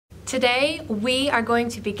Today, we are going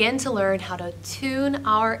to begin to learn how to tune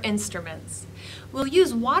our instruments. We'll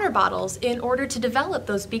use water bottles in order to develop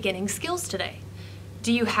those beginning skills today.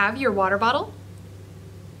 Do you have your water bottle?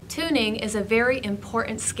 Tuning is a very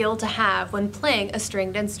important skill to have when playing a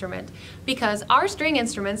stringed instrument because our string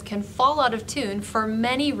instruments can fall out of tune for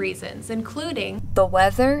many reasons, including the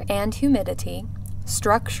weather and humidity,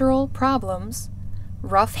 structural problems,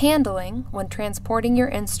 rough handling when transporting your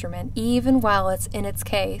instrument even while it's in its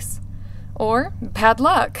case, or bad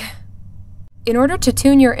luck. In order to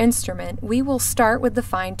tune your instrument, we will start with the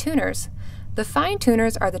fine tuners. The fine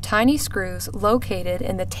tuners are the tiny screws located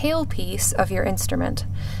in the tailpiece of your instrument.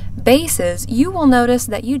 Basses, you will notice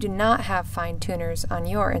that you do not have fine tuners on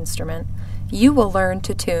your instrument. You will learn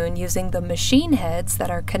to tune using the machine heads that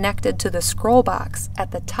are connected to the scroll box at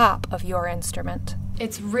the top of your instrument.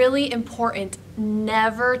 It's really important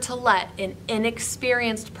never to let an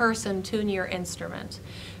inexperienced person tune your instrument,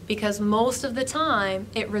 because most of the time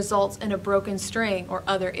it results in a broken string or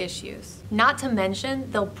other issues. Not to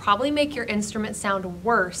mention, they'll probably make your instrument sound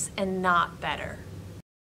worse and not better.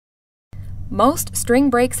 Most string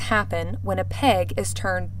breaks happen when a peg is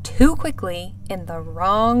turned too quickly in the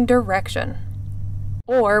wrong direction,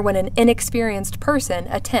 or when an inexperienced person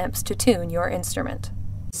attempts to tune your instrument.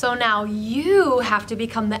 So now you have to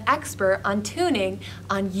become the expert on tuning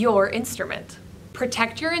on your instrument.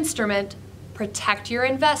 Protect your instrument, protect your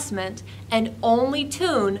investment, and only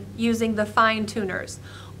tune using the fine tuners.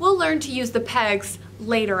 We'll learn to use the pegs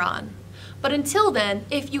later on. But until then,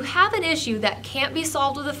 if you have an issue that can't be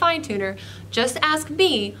solved with a fine tuner, just ask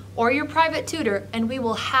me or your private tutor and we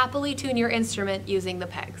will happily tune your instrument using the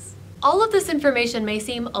pegs. All of this information may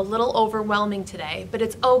seem a little overwhelming today, but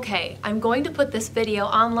it's okay. I'm going to put this video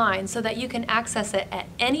online so that you can access it at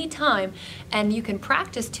any time and you can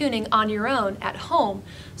practice tuning on your own at home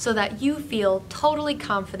so that you feel totally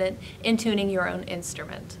confident in tuning your own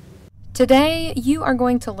instrument. Today, you are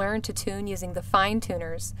going to learn to tune using the fine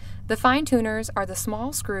tuners. The fine tuners are the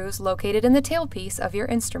small screws located in the tailpiece of your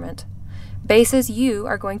instrument. Basses, you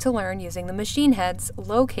are going to learn using the machine heads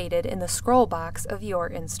located in the scroll box of your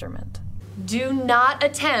instrument. Do not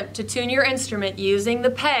attempt to tune your instrument using the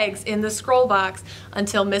pegs in the scroll box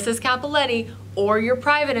until Mrs. Capoletti or your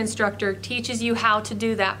private instructor teaches you how to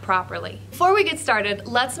do that properly. Before we get started,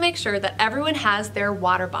 let's make sure that everyone has their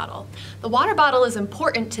water bottle. The water bottle is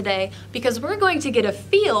important today because we're going to get a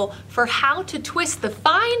feel for how to twist the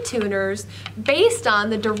fine tuners based on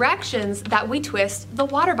the directions that we twist the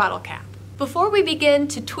water bottle cap. Before we begin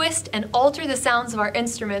to twist and alter the sounds of our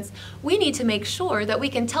instruments, we need to make sure that we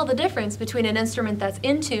can tell the difference between an instrument that's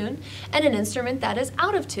in tune and an instrument that is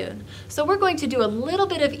out of tune. So we're going to do a little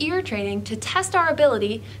bit of ear training to test our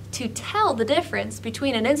ability to tell the difference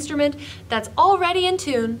between an instrument that's already in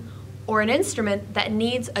tune or an instrument that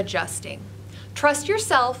needs adjusting. Trust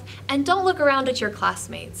yourself and don't look around at your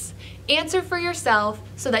classmates. Answer for yourself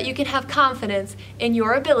so that you can have confidence in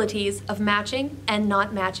your abilities of matching and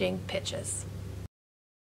not matching pitches.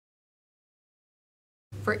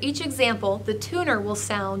 For each example, the tuner will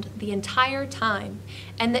sound the entire time,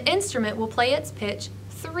 and the instrument will play its pitch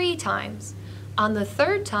 3 times. On the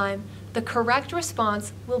 3rd time, the correct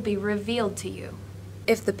response will be revealed to you.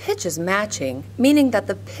 If the pitch is matching, meaning that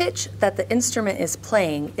the pitch that the instrument is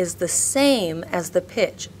playing is the same as the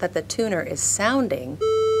pitch that the tuner is sounding,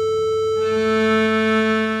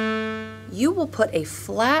 you will put a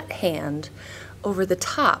flat hand over the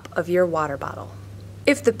top of your water bottle.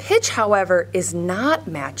 If the pitch, however, is not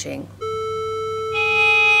matching,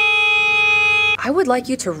 I would like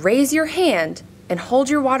you to raise your hand and hold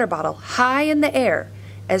your water bottle high in the air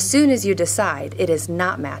as soon as you decide it is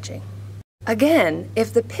not matching. Again,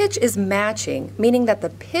 if the pitch is matching, meaning that the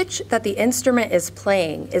pitch that the instrument is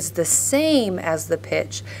playing is the same as the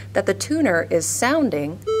pitch that the tuner is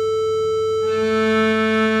sounding,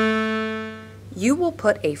 you will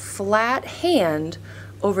put a flat hand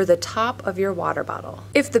over the top of your water bottle.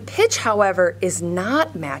 If the pitch, however, is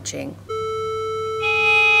not matching,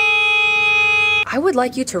 I would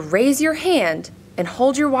like you to raise your hand and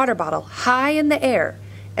hold your water bottle high in the air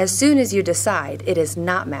as soon as you decide it is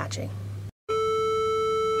not matching.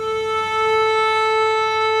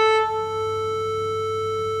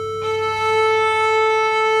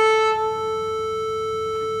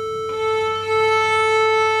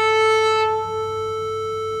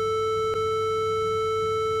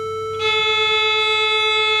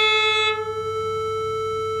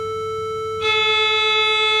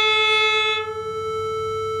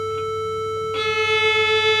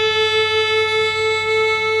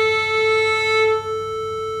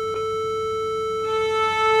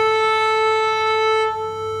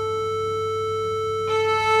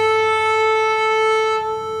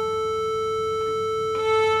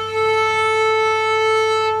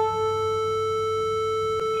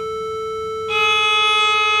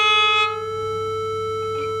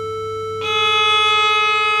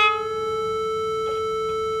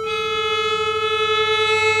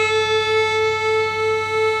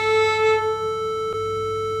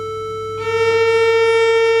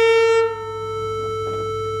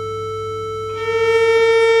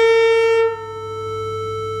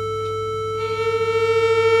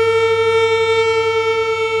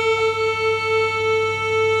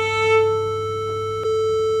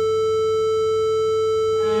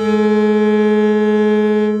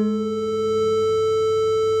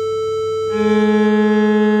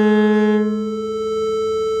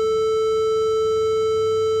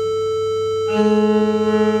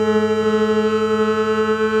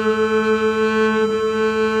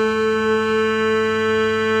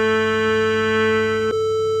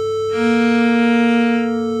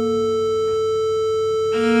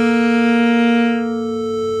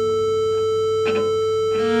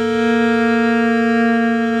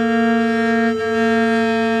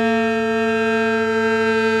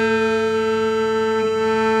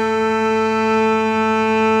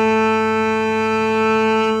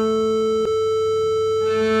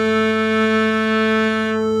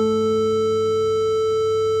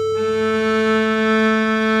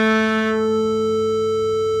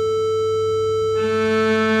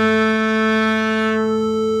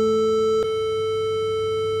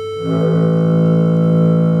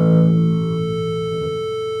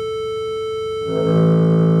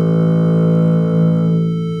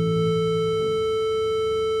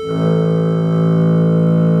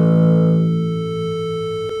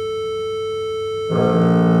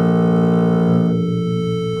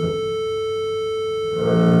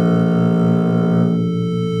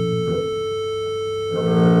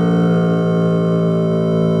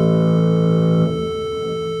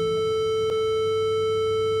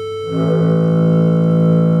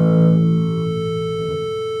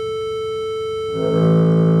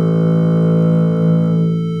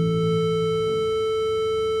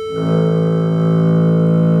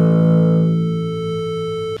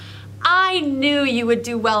 You would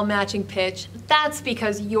do well matching pitch. That's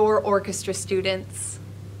because you're orchestra students.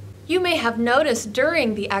 You may have noticed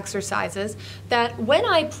during the exercises that when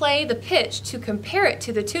I play the pitch to compare it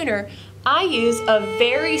to the tuner, I use a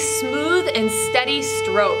very smooth and steady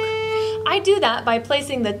stroke. I do that by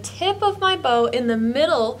placing the tip of my bow in the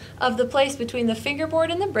middle of the place between the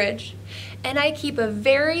fingerboard and the bridge, and I keep a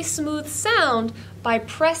very smooth sound by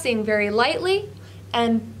pressing very lightly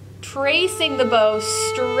and tracing the bow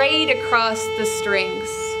straight across the strings.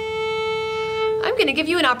 I'm going to give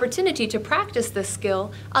you an opportunity to practice this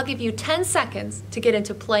skill. I'll give you 10 seconds to get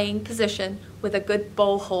into playing position with a good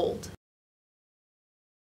bow hold.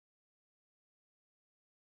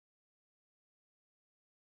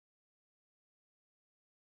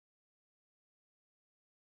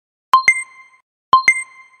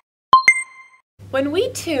 When we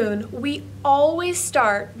tune, we always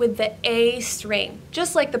start with the A string,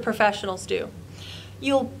 just like the professionals do.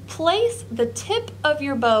 You'll place the tip of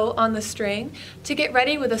your bow on the string to get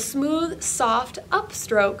ready with a smooth, soft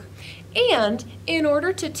upstroke. And in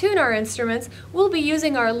order to tune our instruments, we'll be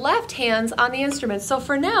using our left hands on the instruments. So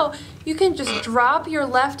for now, you can just drop your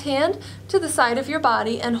left hand to the side of your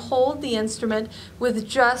body and hold the instrument with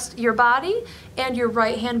just your body and your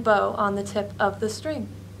right hand bow on the tip of the string.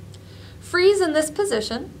 Freeze in this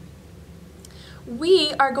position.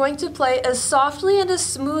 We are going to play as softly and as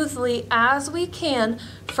smoothly as we can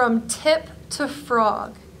from tip to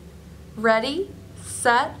frog. Ready,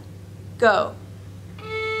 set, go.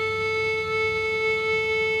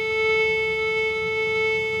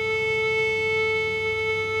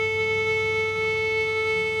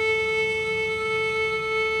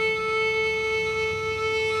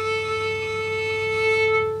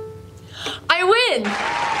 I win!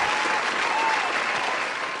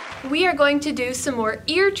 We are going to do some more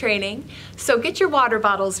ear training, so get your water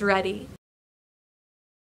bottles ready.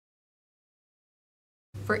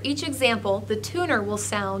 For each example, the tuner will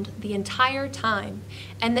sound the entire time,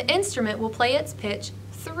 and the instrument will play its pitch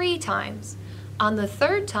 3 times. On the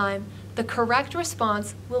 3rd time, the correct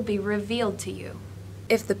response will be revealed to you.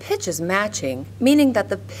 If the pitch is matching, meaning that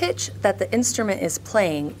the pitch that the instrument is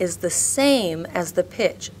playing is the same as the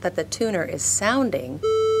pitch that the tuner is sounding,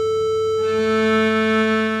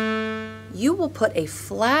 you will put a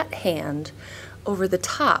flat hand over the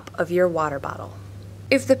top of your water bottle.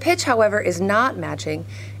 If the pitch, however, is not matching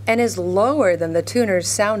and is lower than the tuner's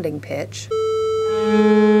sounding pitch,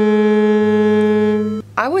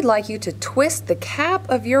 I would like you to twist the cap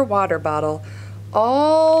of your water bottle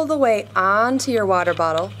all the way onto your water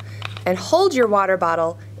bottle and hold your water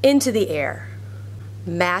bottle into the air.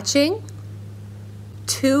 Matching,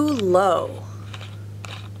 too low.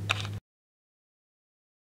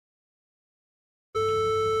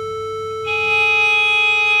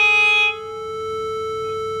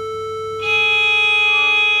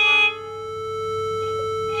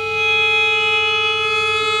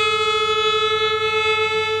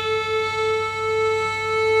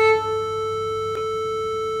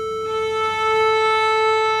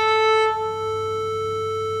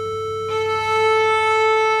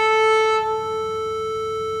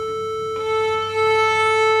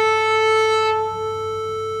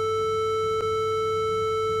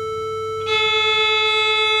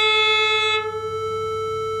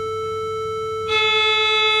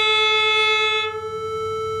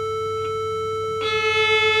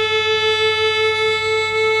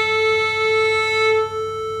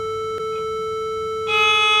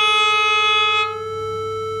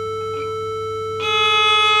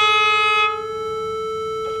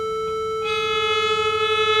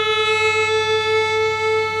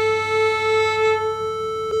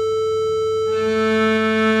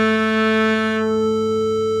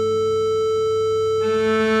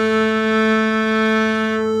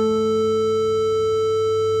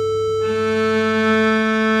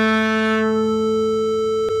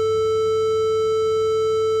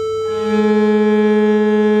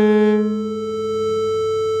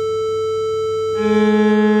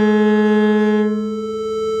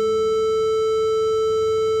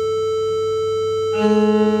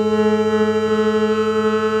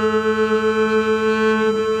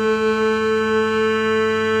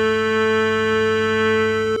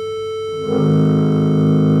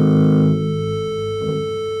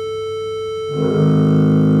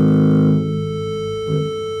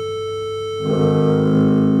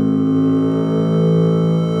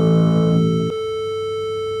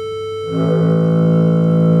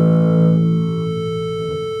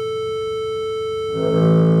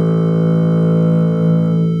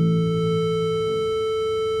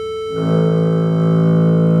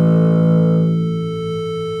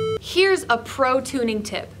 Here's a pro tuning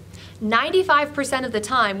tip. 95% of the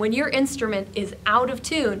time when your instrument is out of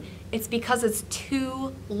tune, it's because it's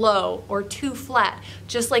too low or too flat,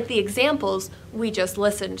 just like the examples we just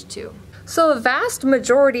listened to. So a vast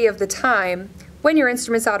majority of the time, when your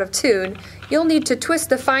instrument's out of tune, you'll need to twist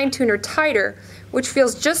the fine tuner tighter, which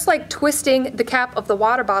feels just like twisting the cap of the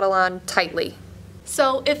water bottle on tightly.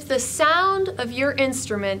 So if the sound of your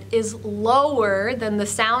instrument is lower than the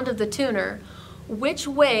sound of the tuner, which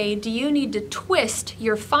way do you need to twist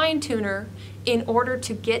your fine tuner in order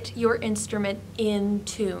to get your instrument in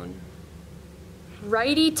tune?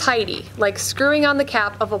 Righty-tighty, like screwing on the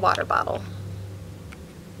cap of a water bottle.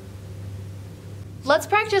 Let's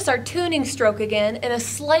practice our tuning stroke again in a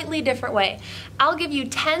slightly different way. I'll give you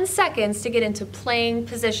 10 seconds to get into playing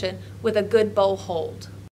position with a good bow hold.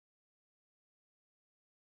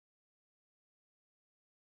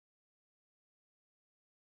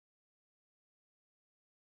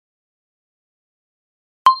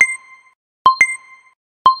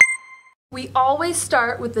 We always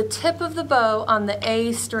start with the tip of the bow on the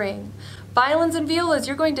A string. Violins and violas,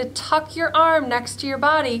 you're going to tuck your arm next to your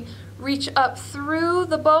body, reach up through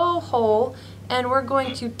the bow hole, and we're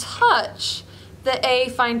going to touch the A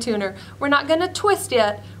fine tuner. We're not going to twist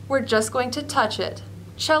yet, we're just going to touch it.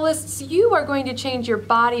 Cellists, you are going to change your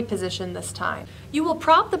body position this time. You will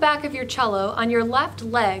prop the back of your cello on your left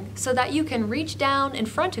leg so that you can reach down in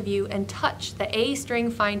front of you and touch the A string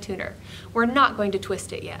fine tuner. We're not going to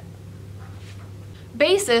twist it yet.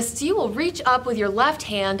 Bassists, you will reach up with your left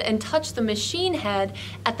hand and touch the machine head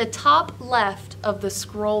at the top left of the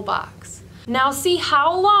scroll box. Now see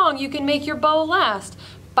how long you can make your bow last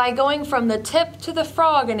by going from the tip to the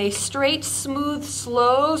frog in a straight, smooth,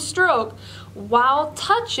 slow stroke while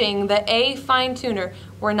touching the A fine tuner.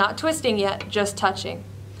 We're not twisting yet, just touching.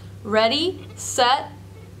 Ready, set,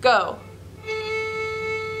 go.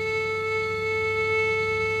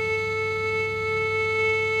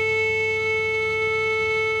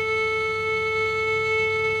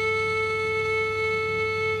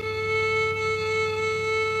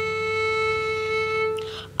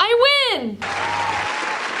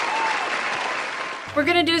 We're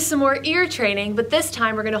going to do some more ear training, but this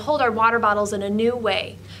time we're going to hold our water bottles in a new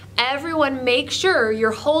way. Everyone make sure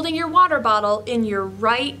you're holding your water bottle in your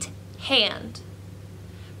right hand.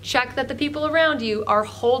 Check that the people around you are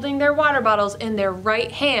holding their water bottles in their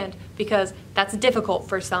right hand because that's difficult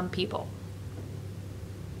for some people.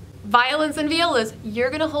 Violins and violas, you're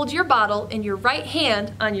going to hold your bottle in your right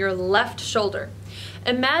hand on your left shoulder.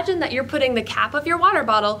 Imagine that you're putting the cap of your water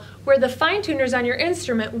bottle where the fine tuners on your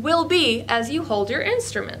instrument will be as you hold your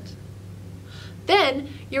instrument. Then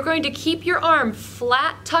you're going to keep your arm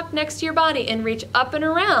flat tucked next to your body and reach up and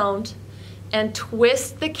around and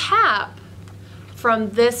twist the cap from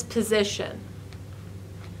this position.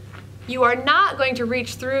 You are not going to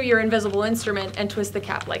reach through your invisible instrument and twist the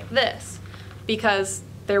cap like this because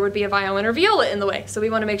there would be a violin or viola in the way. So we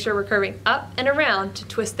want to make sure we're curving up and around to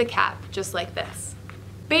twist the cap just like this.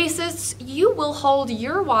 Bassists, you will hold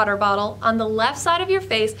your water bottle on the left side of your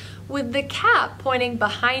face with the cap pointing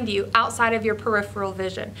behind you outside of your peripheral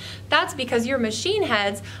vision. That's because your machine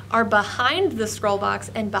heads are behind the scroll box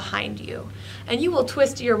and behind you. And you will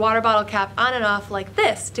twist your water bottle cap on and off like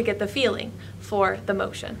this to get the feeling for the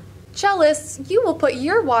motion. Cellists, you will put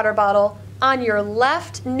your water bottle on your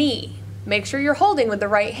left knee. Make sure you're holding with the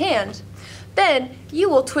right hand. Then you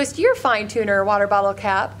will twist your fine tuner water bottle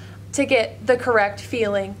cap to get the correct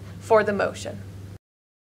feeling for the motion.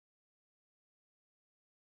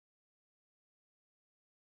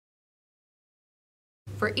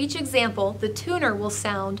 For each example, the tuner will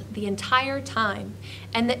sound the entire time,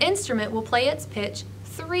 and the instrument will play its pitch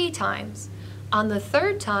 3 times. On the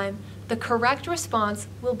 3rd time, the correct response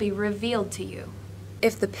will be revealed to you.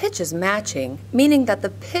 If the pitch is matching, meaning that the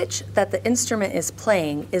pitch that the instrument is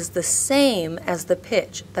playing is the same as the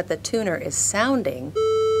pitch that the tuner is sounding,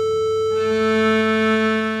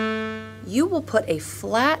 you will put a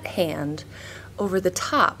flat hand over the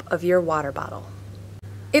top of your water bottle.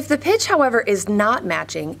 If the pitch, however, is not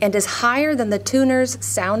matching and is higher than the tuner's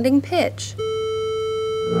sounding pitch,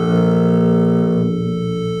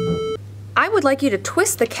 I would like you to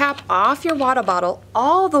twist the cap off your water bottle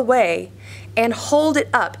all the way and hold it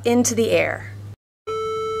up into the air.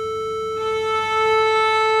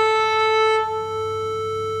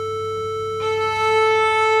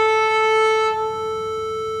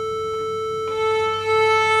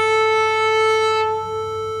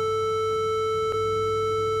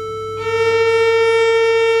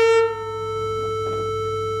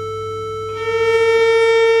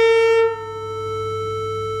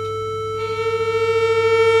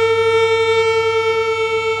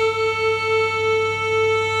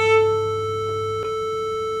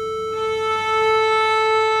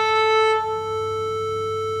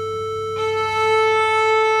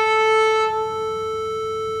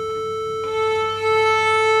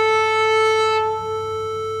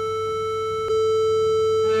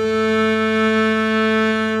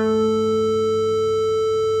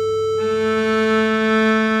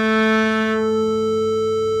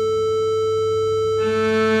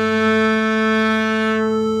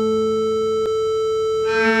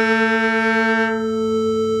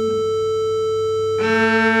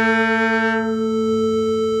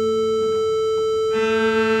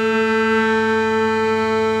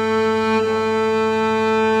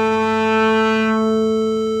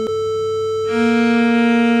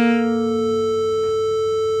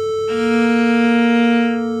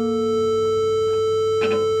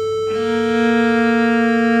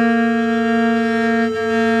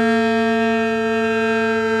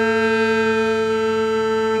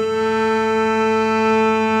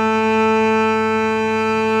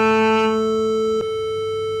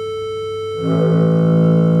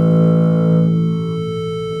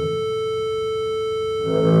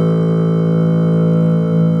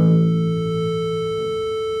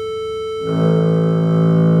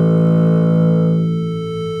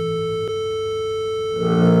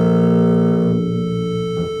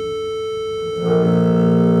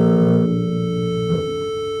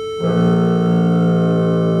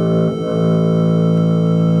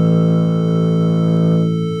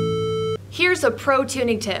 Here's a pro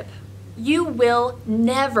tuning tip. You will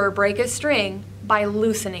never break a string by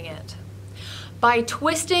loosening it. By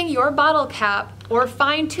twisting your bottle cap or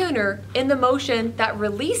fine tuner in the motion that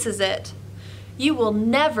releases it, you will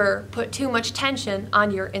never put too much tension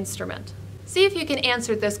on your instrument. See if you can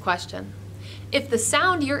answer this question. If the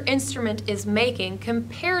sound your instrument is making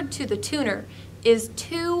compared to the tuner is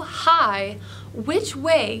too high, which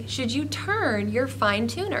way should you turn your fine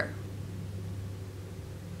tuner?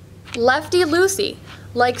 Lefty-loosey,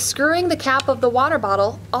 like screwing the cap of the water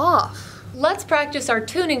bottle off. Let's practice our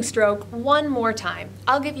tuning stroke one more time.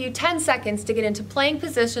 I'll give you 10 seconds to get into playing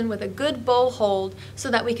position with a good bow hold so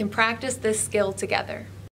that we can practice this skill together.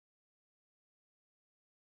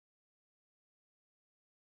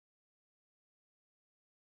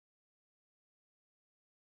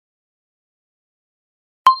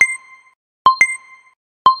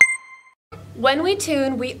 When we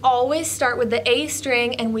tune, we always start with the A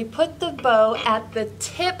string and we put the bow at the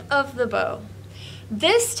tip of the bow.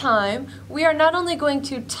 This time, we are not only going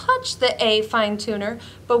to touch the A fine tuner,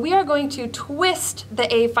 but we are going to twist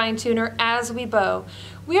the A fine tuner as we bow.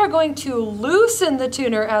 We are going to loosen the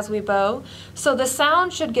tuner as we bow, so the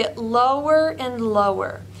sound should get lower and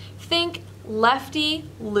lower. Think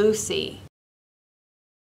lefty-loosey.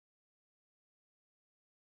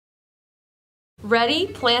 Ready?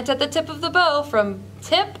 Plant at the tip of the bow from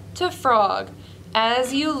tip to frog.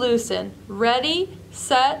 As you loosen. Ready,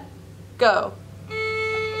 set, go.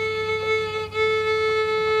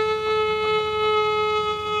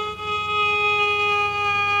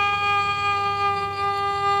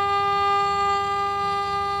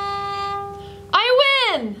 I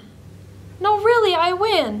win! No, really, I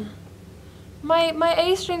win. My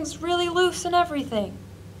A string's really loose and everything.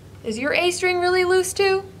 Is your A string really loose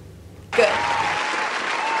too? Good.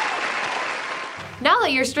 Now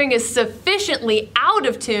that your string is sufficiently out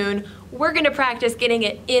of tune, we're going to practice getting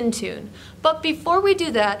it in tune. But before we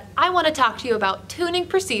do that, I want to talk to you about tuning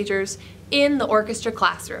procedures in the orchestra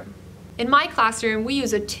classroom. In my classroom, we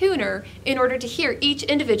use a tuner in order to hear each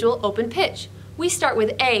individual open pitch. We start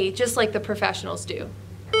with A, just like the professionals do.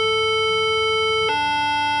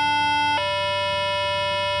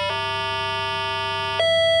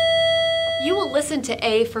 You will listen to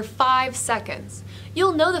A for 5 seconds.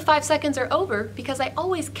 You'll know the 5 seconds are over because I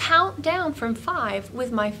always count down from 5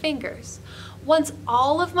 with my fingers. Once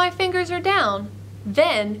all of my fingers are down,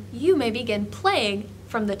 Then you may begin playing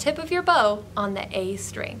from the tip of your bow on the A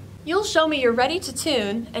string. You'll show me you're ready to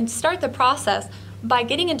tune and start the process by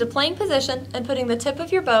getting into playing position and putting the tip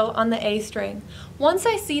of your bow on the A string. Once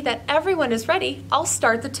I see that everyone is ready, I'll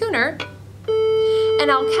start the tuner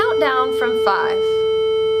and I'll count down from 5.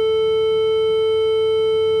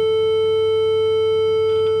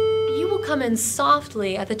 You will come in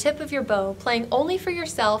softly at the tip of your bow, playing only for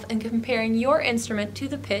yourself and comparing your instrument to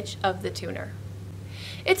the pitch of the tuner.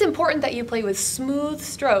 It's important that you play with smooth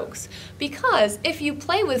strokes, because if you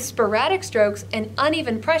play with sporadic strokes and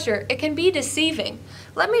uneven pressure, it can be deceiving.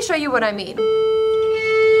 Let me show you what I mean.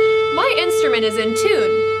 My instrument is in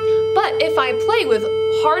tune, but if I play with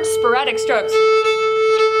hard sporadic strokes,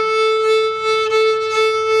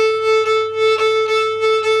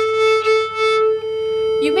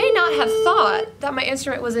 you may not have thought that my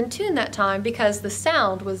instrument was in tune that time because the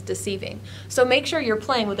sound was deceiving. So make sure you're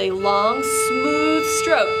playing with a long, smooth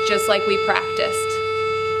stroke, just like we practiced.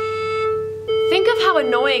 Think of how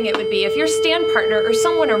annoying it would be if your stand partner or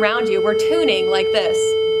someone around you were tuning like this.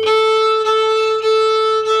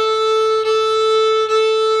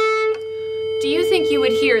 Do you think you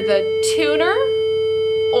would hear the tuner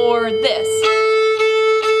or this?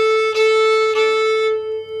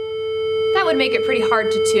 That would make it pretty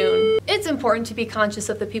hard to tune. It's important to be conscious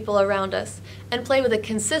of the people around us and play with a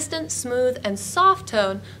consistent, smooth, and soft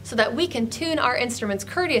tone so that we can tune our instruments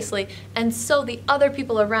courteously and so the other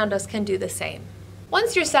people around us can do the same.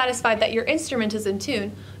 Once you're satisfied that your instrument is in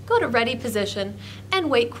tune, go to ready position and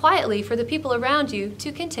wait quietly for the people around you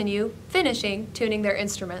to continue finishing tuning their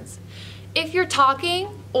instruments. If you're talking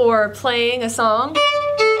or playing a song,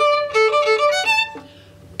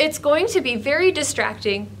 it's going to be very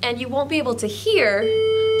distracting and you won't be able to hear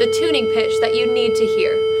the tuning pitch that you need to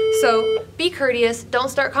hear. So be courteous, don't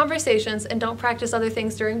start conversations, and don't practice other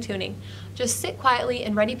things during tuning. Just sit quietly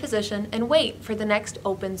in ready position and wait for the next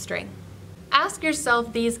open string. Ask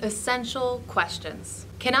yourself these essential questions.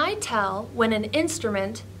 Can I tell when an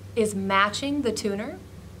instrument is matching the tuner?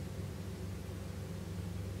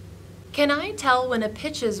 Can I tell when a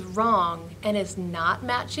pitch is wrong and is not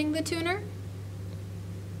matching the tuner?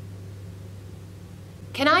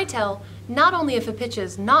 Can I tell not only if a pitch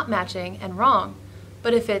is not matching and wrong,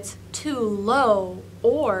 but if it's too low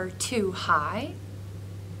or too high?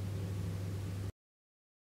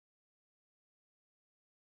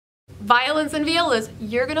 Violins and violas,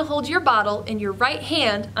 you're going to hold your bottle in your right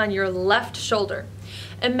hand on your left shoulder.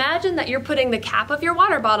 Imagine that you're putting the cap of your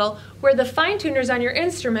water bottle where the fine tuners on your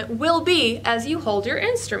instrument will be as you hold your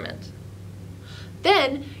instrument.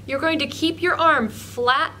 Then you're going to keep your arm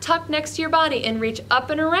flat tucked next to your body and reach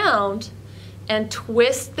up and around and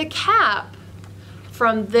twist the cap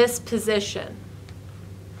from this position.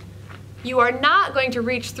 You are not going to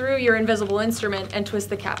reach through your invisible instrument and twist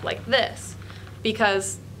the cap like this,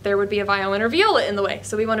 because there would be a violin or viola in the way.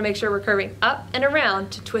 So we want to make sure we're curving up and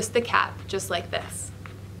around to twist the cap just like this.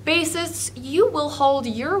 Bassists, you will hold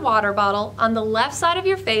your water bottle on the left side of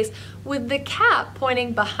your face with the cap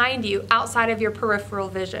pointing behind you outside of your peripheral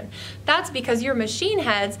vision. That's because your machine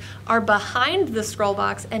heads are behind the scroll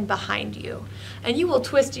box and behind you. And you will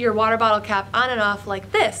twist your water bottle cap on and off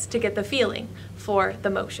like this to get the feeling for the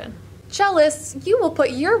motion. Cellists, you will put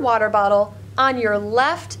your water bottle on your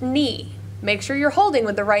left knee. Make sure you're holding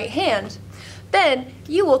with the right hand. Then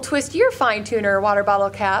you will twist your fine tuner water bottle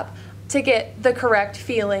cap to get the correct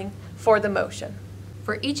feeling for the motion.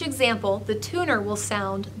 For each example, the tuner will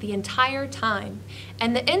sound the entire time,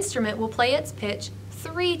 and the instrument will play its pitch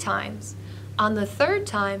 3 times. On the 3rd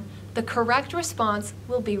time, the correct response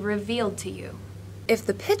will be revealed to you. If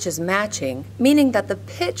the pitch is matching, meaning that the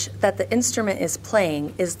pitch that the instrument is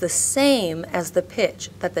playing is the same as the pitch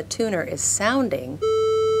that the tuner is sounding,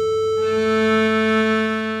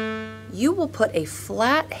 you will put a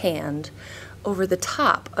flat hand over the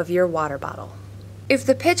top of your water bottle. If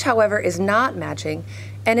the pitch, however, is not matching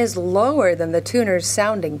and is lower than the tuner's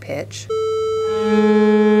sounding pitch,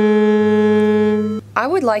 I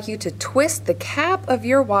would like you to twist the cap of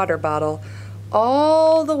your water bottle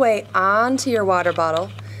all the way onto your water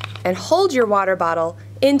bottle and hold your water bottle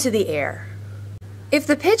into the air. If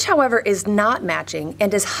the pitch, however, is not matching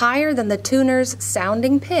and is higher than the tuner's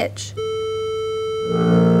sounding pitch,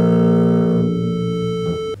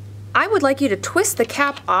 I would like you to twist the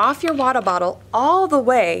cap off your water bottle all the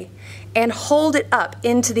way and hold it up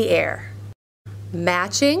into the air.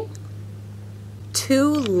 Matching,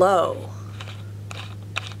 too low.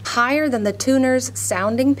 Higher than the tuner's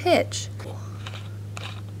sounding pitch.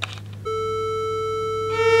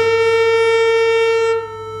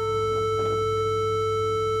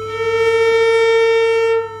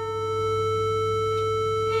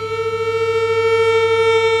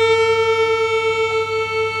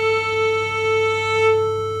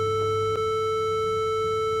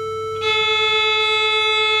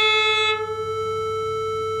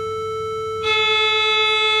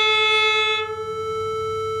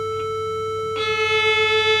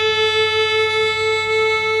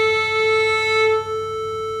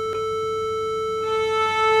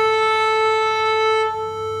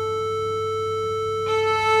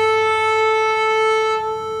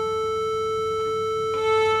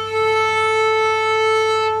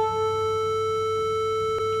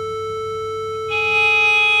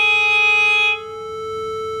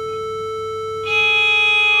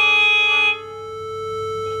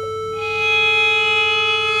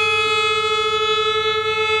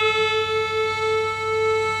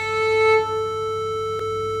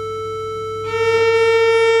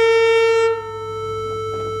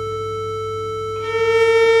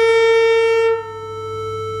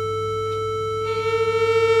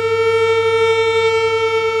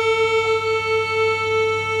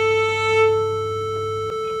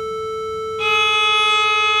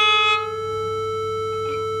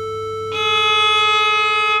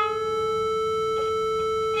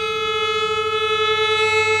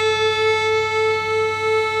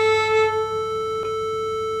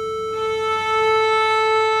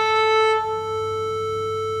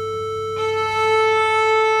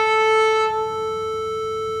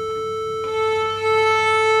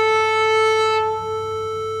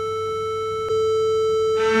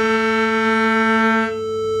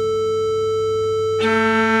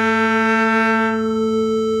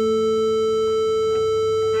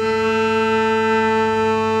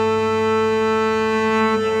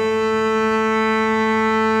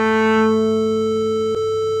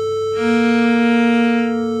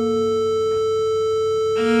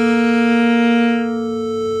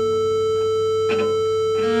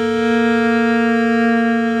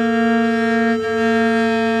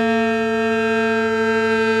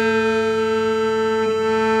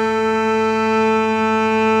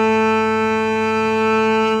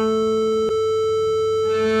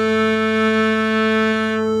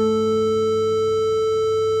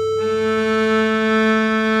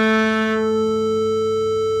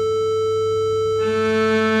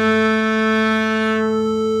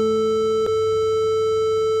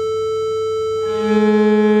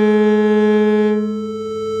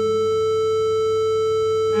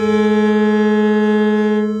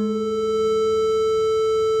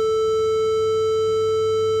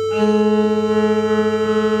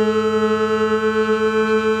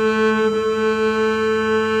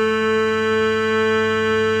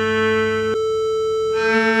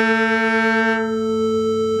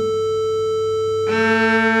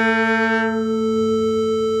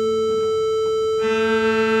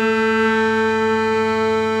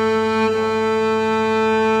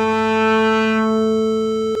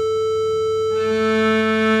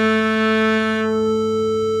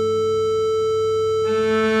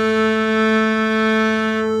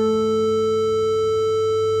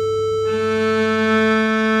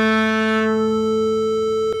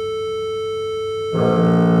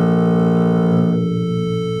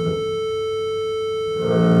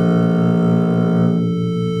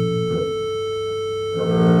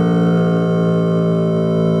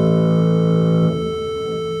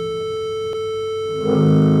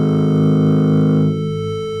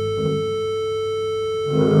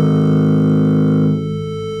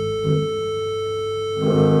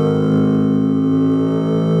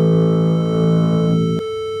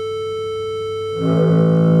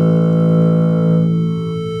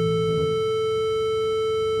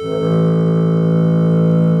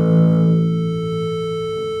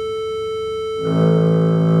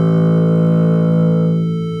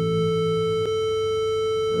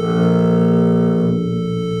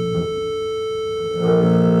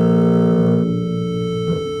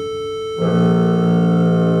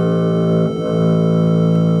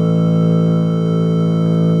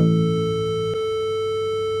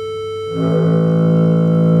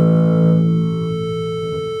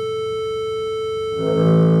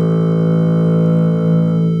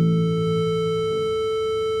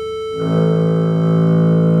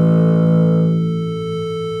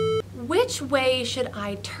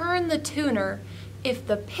 I turn the tuner if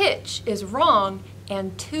the pitch is wrong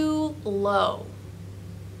and too low?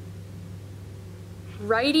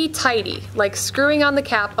 Righty-tighty, like screwing on the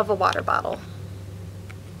cap of a water bottle.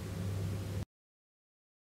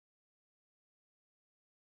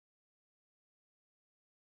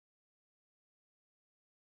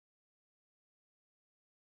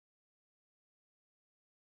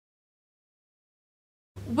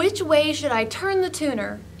 Which way should I turn the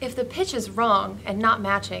tuner if the pitch is wrong and not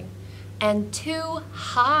matching, and too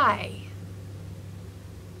high?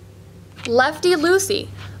 Lefty-loosey,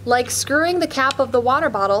 like screwing the cap of the water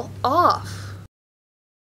bottle off.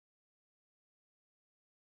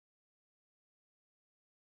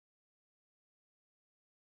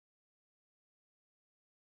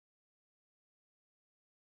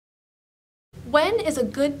 When is a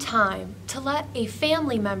good time to let a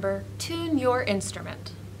family member tune your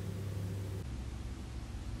instrument?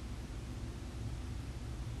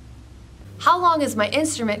 How long is my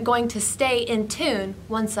instrument going to stay in tune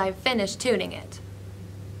once I've finished tuning it?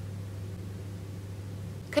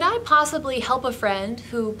 Could I possibly help a friend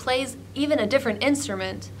who plays even a different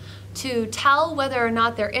instrument to tell whether or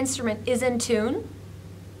not their instrument is in tune?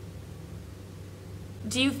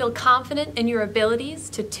 Do you feel confident in your abilities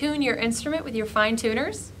to tune your instrument with your fine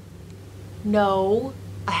tuners? No,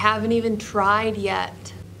 I haven't even tried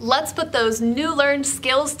yet. Let's put those new learned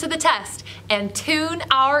skills to the test and tune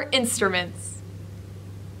our instruments.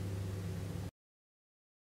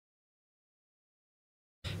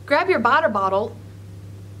 Grab your water bottle.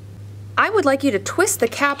 I would like you to twist the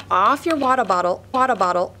cap off your water bottle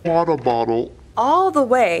all the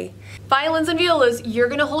way. Violins and violas, you're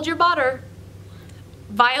gonna hold your water.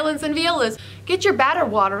 Violins and violas, get your batter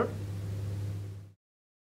water